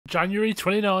January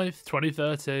 29th,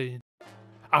 2013.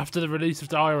 After the release of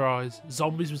Die Rise,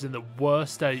 Zombies was in the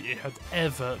worst state it had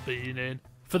ever been in.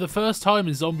 For the first time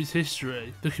in Zombies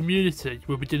history, the community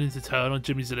were beginning to turn on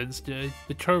Jimmy Zielinski,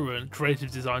 the current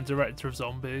creative design director of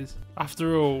Zombies.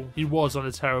 After all, he was on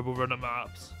a terrible run of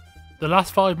maps. The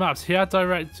last 5 maps he had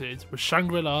directed were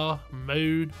Shangri-La,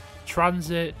 Moon,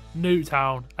 Transit,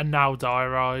 Newtown, and now Die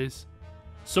Rise.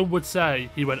 Some would say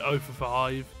he went 0 for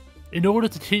 5. In order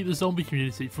to keep the zombie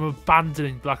community from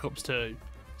abandoning Black Ops 2,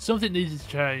 something needed to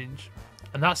change,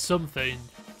 and that something,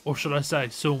 or should I say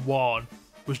someone,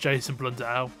 was Jason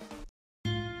Blundell.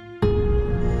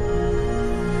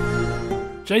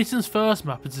 Jason's first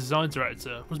map as design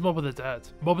director was Mob of the Dead.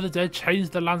 Mob of the Dead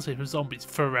changed the landscape of zombies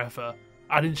forever,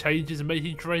 adding changes and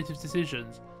making creative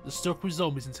decisions that stuck with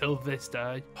zombies until this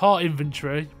day. Part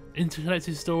inventory,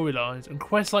 interconnected storylines, and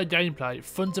quest-like gameplay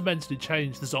fundamentally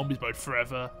changed the zombies mode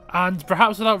forever. And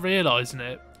perhaps without realising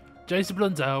it, Jason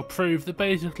Blundell proved that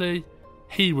basically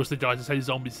he was the guy to take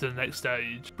zombies to the next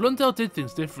stage. Blundell did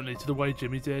things differently to the way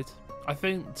Jimmy did. I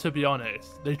think, to be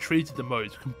honest, they treated the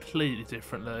modes completely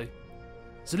differently.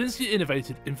 Zielinski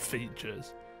innovated in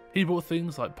features. He brought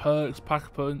things like perks,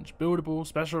 pack-a-punch, buildable,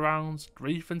 special rounds,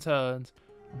 grief and turns.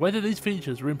 Whether these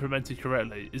features were implemented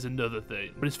correctly is another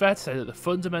thing, but it's fair to say that the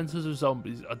fundamentals of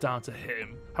zombies are down to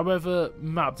him. However,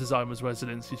 map design was where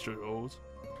Zielinski struggled.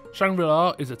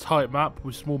 Shangri-La is a tight map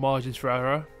with small margins for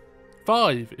error.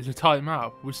 5 is a tight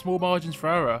map with small margins for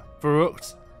error.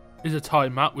 Verrucht is a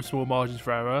tight map with small margins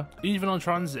for error. Even on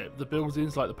Transit, the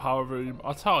buildings like the power room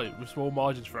are tight with small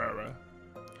margins for error.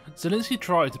 Zielinski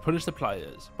tried to punish the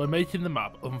players by making the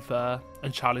map unfair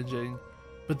and challenging,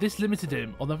 but this limited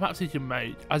him on the maps he could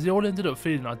make, as they all ended up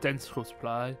feeling identical to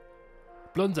play.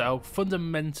 Blundell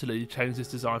fundamentally changed his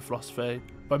design philosophy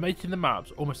by making the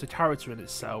maps almost a character in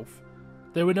itself.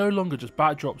 They were no longer just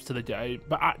backdrops to the game,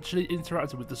 but actually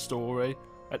interacted with the story,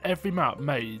 and every map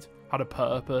made had a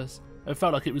purpose and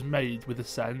felt like it was made with a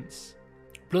sense.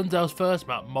 Blundell's first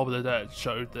map, Mob of the Dead,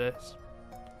 showed this.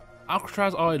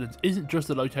 Alcatraz Island isn't just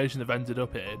the location they've ended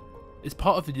up in, it's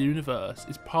part of the universe,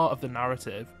 it's part of the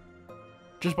narrative.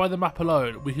 Just by the map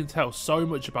alone, we can tell so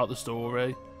much about the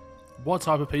story. What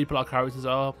type of people our characters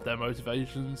are, their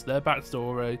motivations, their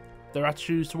backstory, their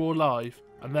attitudes toward life,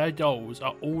 and their goals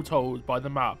are all told by the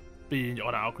map being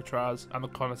on Alcatraz and the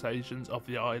connotations of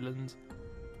the island.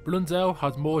 Blundell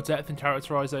had more depth and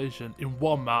characterisation in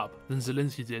one map than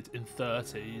Zielinski did in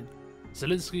 13.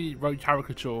 Zielinski wrote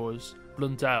caricatures,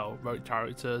 Blundell wrote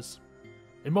characters.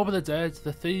 In Mob of the Dead,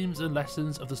 the themes and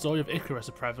lessons of the story of Icarus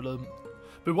are prevalent.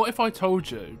 But what if I told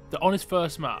you that on his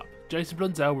first map, Jason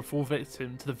Blundell would fall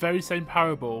victim to the very same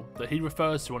parable that he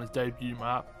refers to on his debut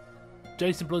map?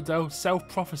 Jason Blundell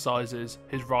self-prophesises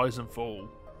his rise and fall.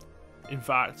 In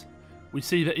fact, we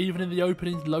see that even in the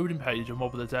opening loading page of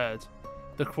Mob of the Dead,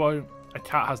 the quote, "A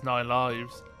cat has 9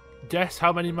 lives." Guess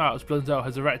how many maps Blundell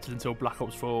has erected until Black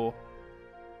Ops 4?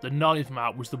 The 9th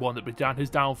map was the one that began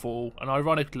his downfall, and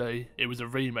ironically, it was a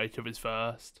remake of his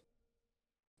first.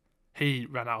 He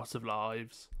ran out of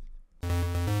lives.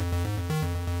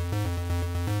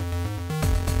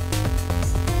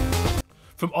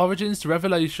 From Origins to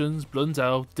Revelations,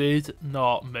 Blundell did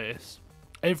not miss.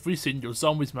 Every single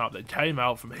Zombies map that came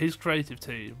out from his creative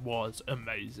team was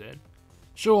amazing.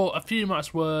 Sure, a few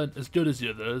maps weren't as good as the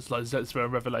others, like Zetsper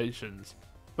and Revelations,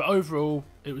 but overall,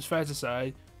 it was fair to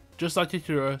say, just like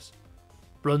Icarus,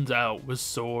 Blundell was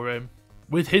soaring.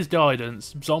 With his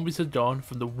guidance, Zombies had gone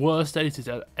from the worst state it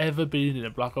had ever been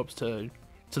in Black Ops 2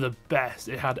 to the best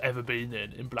it had ever been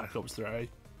in Black Ops 3.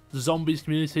 The Zombies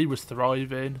community was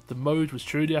thriving, the mode was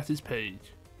truly at its peak,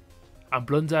 and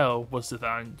Blundell was to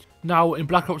thank. Now, in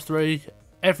Black Ops 3,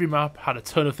 every map had a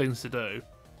ton of things to do.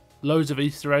 Loads of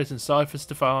Easter eggs and ciphers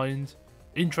to find,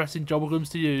 interesting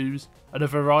jobblegums to use, and a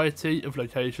variety of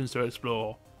locations to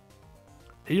explore.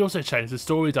 He also changed the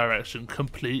story direction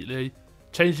completely,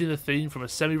 changing the theme from a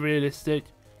semi-realistic,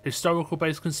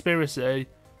 historical-based conspiracy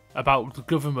about the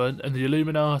government and the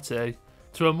Illuminati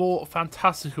to a more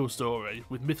fantastical story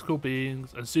with mythical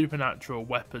beings and supernatural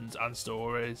weapons and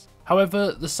stories.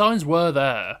 However, the signs were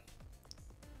there.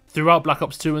 Throughout Black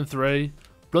Ops 2 and 3,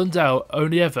 Blundell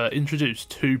only ever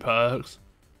introduced 2 perks,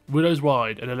 Widow's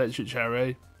Wine and Electric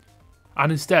Cherry,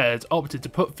 and instead opted to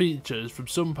put features from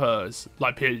some perks,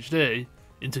 like PhD,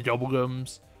 into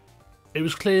Gobblegums. It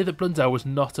was clear that Blundell was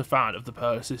not a fan of the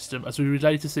perk system, as we would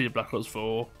later see in Black Ops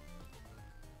 4.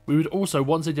 We would also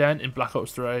once again in Black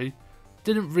Ops 3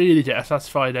 didn't really get a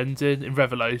satisfying ending in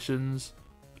Revelations.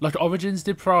 Like Origins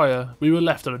did prior, we were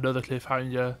left on another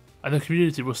cliffhanger, and the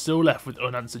community was still left with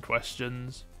unanswered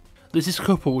questions. This is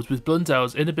coupled with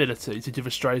Blundell's inability to give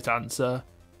a straight answer.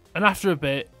 And after a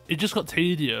bit, it just got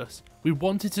tedious. We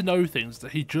wanted to know things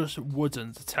that he just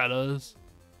wouldn't tell us.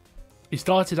 He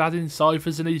started adding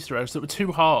ciphers and Easter eggs that were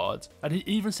too hard, and he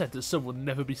even said that some would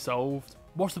never be solved.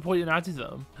 What's the point in adding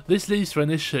them? This leads to an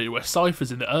issue where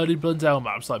ciphers in the early Blundell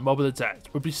maps like Mob of the Dead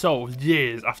would be solved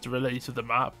years after release of the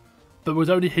map, but would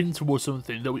only hint towards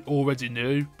something that we already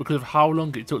knew because of how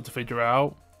long it took to figure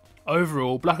out.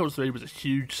 Overall, Black Ops 3 was a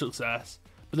huge success,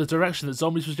 but the direction that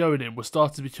Zombies was going in was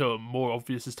starting to become more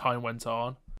obvious as time went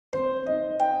on.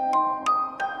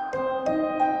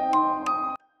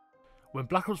 When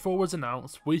Black Ops 4 was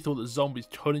announced, we thought that Zombies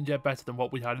couldn't get better than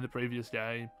what we had in the previous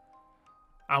game.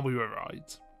 And we were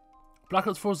right. Black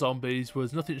Ops 4 Zombies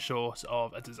was nothing short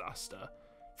of a disaster,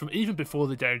 from even before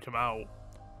the game came out.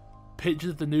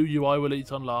 Pictures of the new UI were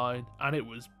leaked online, and it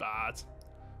was bad.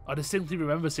 I distinctly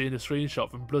remember seeing a screenshot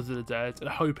from Blood of the Dead and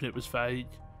hoping it was fake,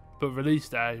 but release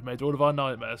day made all of our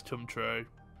nightmares come true.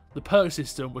 The perk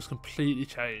system was completely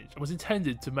changed and was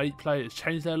intended to make players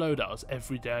change their loadouts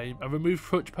every game and remove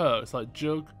crutch perks like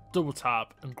Jug, Double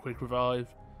Tap and Quick Revive.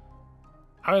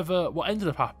 However, what ended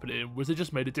up happening was they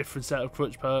just made a different set of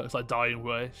crutch perks like Dying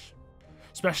Wish.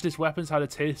 Specialist weapons had a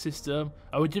tier system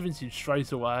and were given to you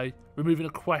straight away, removing a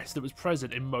quest that was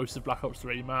present in most of Black Ops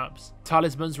 3 maps.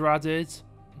 Talismans were added,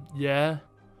 yeah.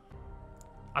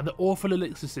 And the awful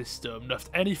elixir system nerfed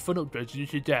any fun upgrades you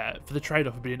could get for the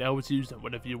trade-off of being able to use them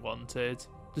whenever you wanted.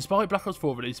 Despite Black Ops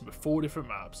 4 releasing with 4 different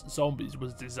maps, Zombies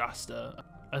was a disaster,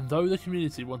 and though the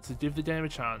community wanted to give the game a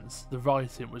chance, the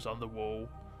writing was on the wall.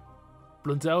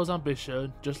 Blundell's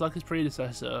ambition, just like his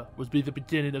predecessor, was to be the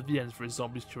beginning of the end for his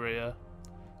Zombies career.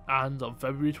 And on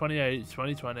February 28,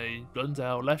 2020,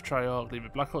 Blundell left Treyarch,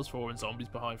 leaving Black Ops 4 and Zombies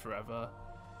behind forever.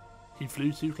 He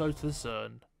flew too close to the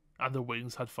sun, and the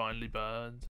wings had finally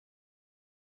burned.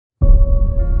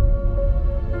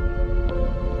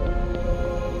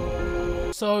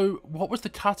 So, what was the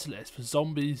catalyst for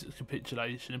Zombies'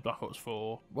 capitulation in Black Ops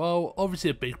 4? Well, obviously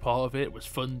a big part of it was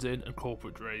funding and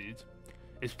corporate greed.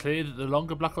 It's clear that the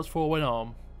longer Black Ops 4 went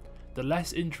on, the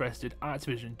less interested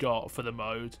Activision got for the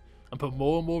mode and put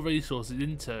more and more resources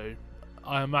into,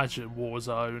 I imagine,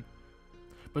 Warzone.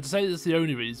 But to say that's the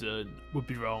only reason would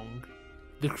be wrong.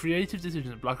 The creative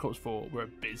decisions in Black Ops 4 were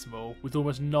abysmal, with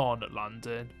almost none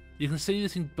landing. You can see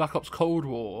this in Black Ops Cold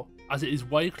War, as it is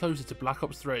way closer to Black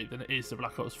Ops 3 than it is to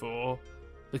Black Ops 4.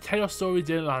 The Chaos story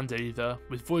didn't land either,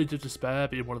 with Voyage of Despair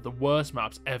being one of the worst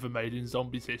maps ever made in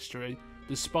Zombies history,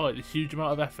 despite the huge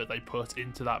amount of effort they put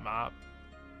into that map.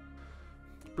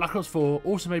 Black Ops 4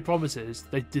 also made promises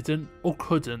they didn't or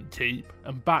couldn't keep,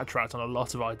 and backtracked on a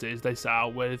lot of ideas they set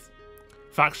out with.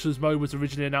 Factions mode was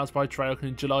originally announced by Treyarch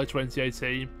in July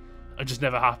 2018, and just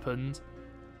never happened.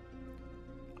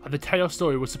 And the Chaos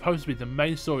story was supposed to be the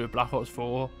main story of Black Ops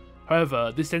 4,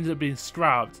 however this ended up being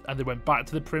scrapped and they went back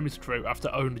to the Primus crew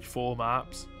after only 4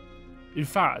 maps. In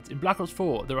fact, in Black Ops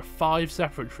 4 there are 5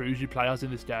 separate crews you play as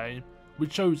in this game,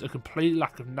 which shows a complete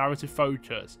lack of narrative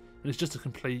focus and it's just a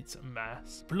complete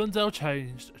mess. Blundell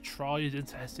changed a tried and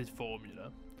tested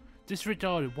formula,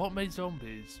 disregarding what made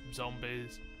Zombies,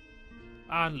 Zombies.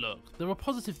 And look, there are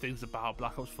positive things about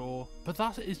Black Ops 4, but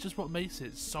that is just what makes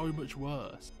it so much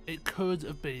worse. It could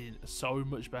have been so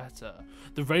much better.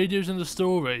 The radios and the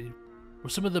story were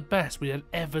some of the best we had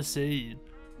ever seen.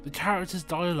 The characters'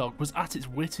 dialogue was at its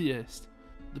wittiest.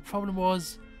 The problem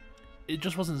was, it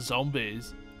just wasn't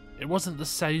Zombies. It wasn't the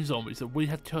same Zombies that we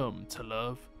had come to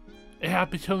love. It had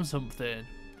become something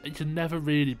it could never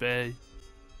really be.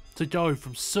 To go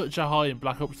from such a high in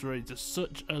Black Ops 3 to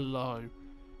such a low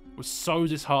was so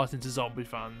disheartening to zombie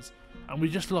fans, and we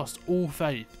just lost all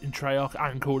faith in Treyarch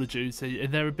and Call of Duty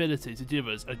in their ability to give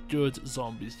us a good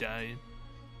Zombies game.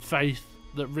 Faith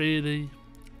that really,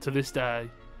 to this day,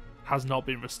 has not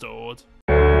been restored.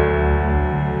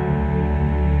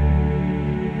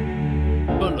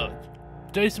 But look,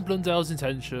 Jason Blundell's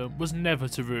intention was never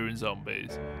to ruin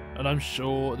Zombies, and I'm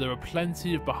sure there are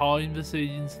plenty of behind the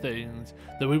scenes things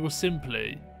that we will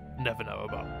simply never know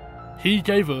about. He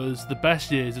gave us the best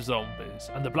years of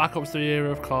Zombies, and the Black Ops 3 era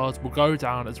of cards will go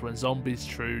down as when Zombies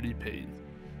truly peaked.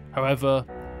 However,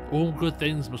 all good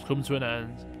things must come to an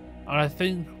end, and I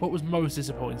think what was most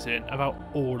disappointing about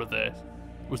all of this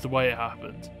was the way it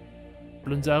happened.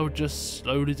 Blundell just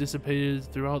slowly disappeared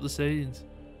throughout the scenes,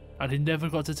 and he never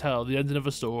got to tell the ending of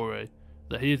a story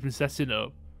that he had been setting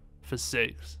up for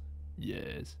 6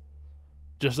 years.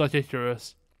 Just like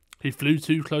Icarus, he flew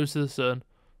too close to the sun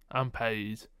and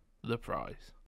paid the price.